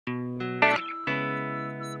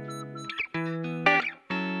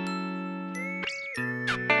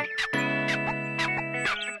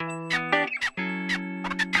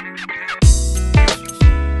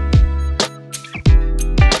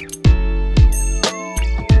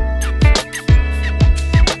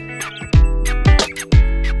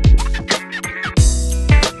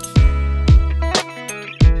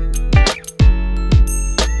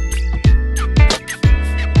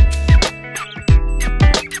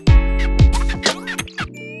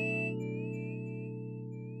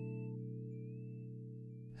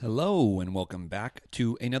Hello, and welcome back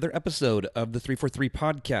to another episode of the 343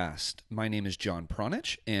 podcast. My name is John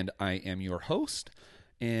Pronich, and I am your host.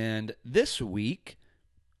 And this week,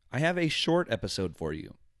 I have a short episode for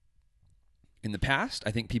you. In the past, I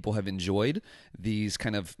think people have enjoyed these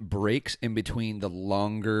kind of breaks in between the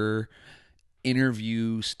longer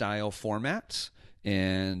interview style formats.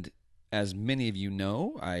 And as many of you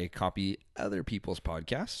know, I copy other people's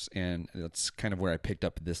podcasts, and that's kind of where I picked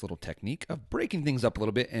up this little technique of breaking things up a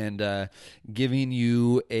little bit and giving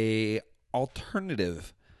you a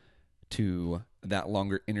alternative to that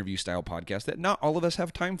longer interview style podcast that not all of us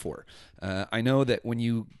have time for. I know that when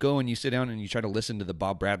you go and you sit down and you try to listen to the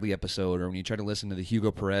Bob Bradley episode, or when you try to listen to the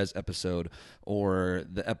Hugo Perez episode, or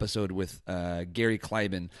the episode with Gary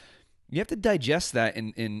Kleiben, you have to digest that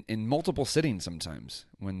in multiple sittings sometimes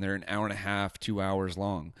when they're an hour and a half, 2 hours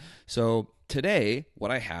long. So today,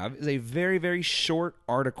 what I have is a very, very short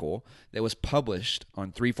article that was published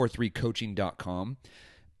on 343coaching.com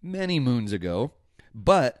many moons ago,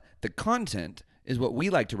 but the content is what we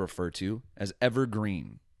like to refer to as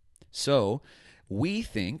evergreen. So we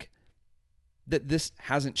think that this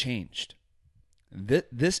hasn't changed.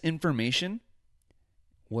 This information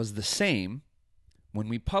was the same when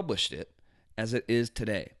we published it as it is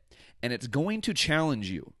today. And it's going to challenge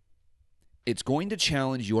you. It's going to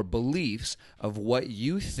challenge your beliefs of what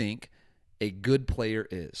you think a good player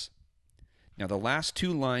is. Now, the last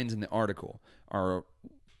two lines in the article are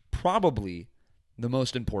probably the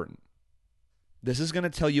most important. This is going to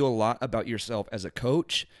tell you a lot about yourself as a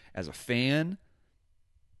coach, as a fan,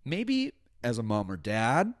 maybe as a mom or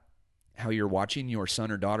dad, how you're watching your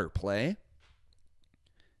son or daughter play.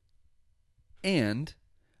 And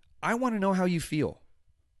I want to know how you feel.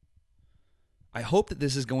 I hope that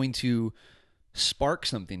this is going to spark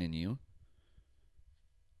something in you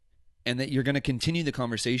and that you're going to continue the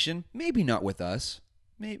conversation. Maybe not with us.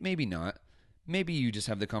 Maybe not. Maybe you just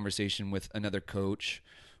have the conversation with another coach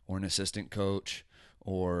or an assistant coach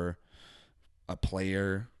or a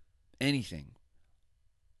player, anything.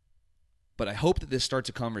 But I hope that this starts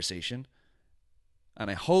a conversation,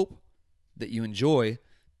 and I hope that you enjoy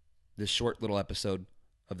this short little episode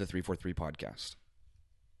of the 343 podcast.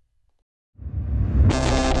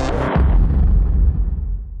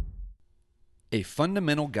 A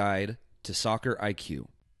Fundamental Guide to Soccer IQ,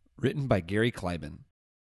 written by Gary Kleiben.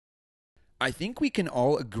 I think we can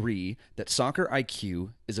all agree that soccer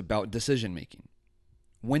IQ is about decision making.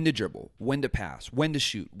 When to dribble, when to pass, when to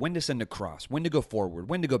shoot, when to send a cross, when to go forward,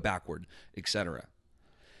 when to go backward, etc.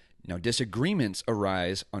 Now, disagreements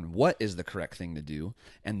arise on what is the correct thing to do,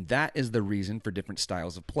 and that is the reason for different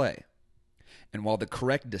styles of play. And while the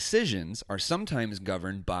correct decisions are sometimes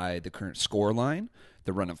governed by the current score line,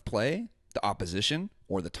 the run of play, the opposition,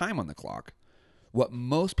 or the time on the clock, what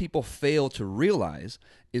most people fail to realize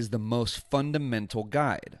is the most fundamental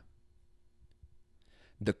guide.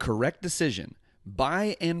 The correct decision,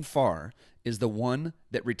 by and far, is the one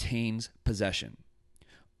that retains possession.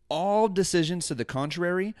 All decisions to the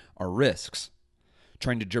contrary are risks.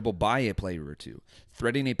 Trying to dribble by a player or two,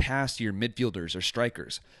 threading a pass to your midfielders or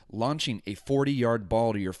strikers, launching a 40-yard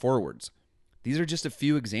ball to your forwards. These are just a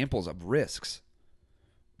few examples of risks.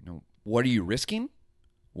 What are you risking?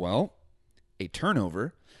 Well, a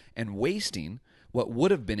turnover and wasting what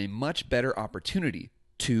would have been a much better opportunity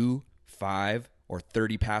 2, 5, or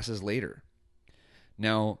 30 passes later.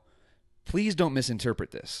 Now, please don't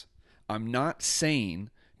misinterpret this. I'm not saying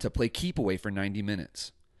to play keep away for 90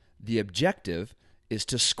 minutes. The objective is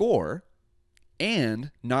to score and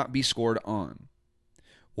not be scored on.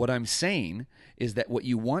 What I'm saying is that what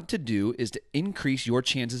you want to do is to increase your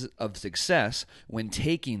chances of success when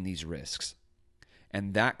taking these risks.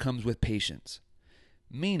 And that comes with patience.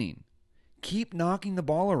 Meaning, keep knocking the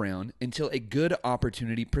ball around until a good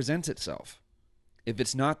opportunity presents itself. If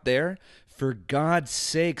it's not there, for God's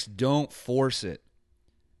sakes, don't force it.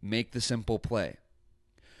 Make the simple play.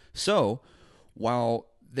 So, while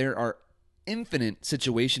there are infinite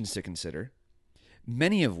situations to consider,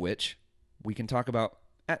 many of which we can talk about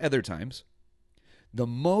at other times, the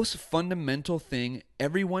most fundamental thing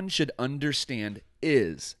everyone should understand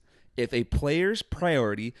is if a player's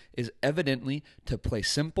priority is evidently to play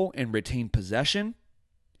simple and retain possession,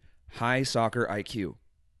 high soccer IQ.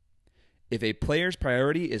 If a player's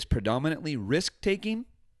priority is predominantly risk-taking,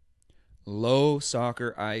 low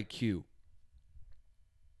soccer IQ.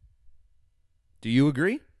 Do you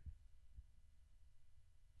agree?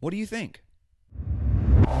 What do you think?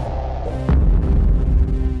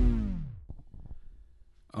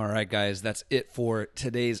 All right, guys, that's it for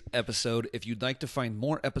today's episode. If you'd like to find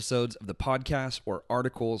more episodes of the podcast or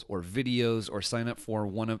articles or videos or sign up for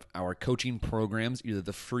one of our coaching programs, either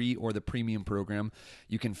the free or the premium program,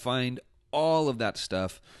 you can find all of that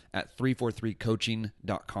stuff at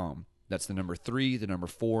 343coaching.com. That's the number 3, the number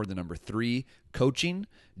 4, the number 3,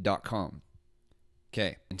 coaching.com.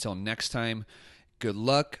 Okay, until next time, good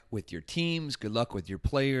luck with your teams, good luck with your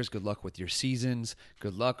players, good luck with your seasons,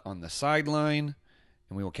 good luck on the sideline.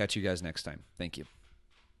 And we will catch you guys next time. Thank you.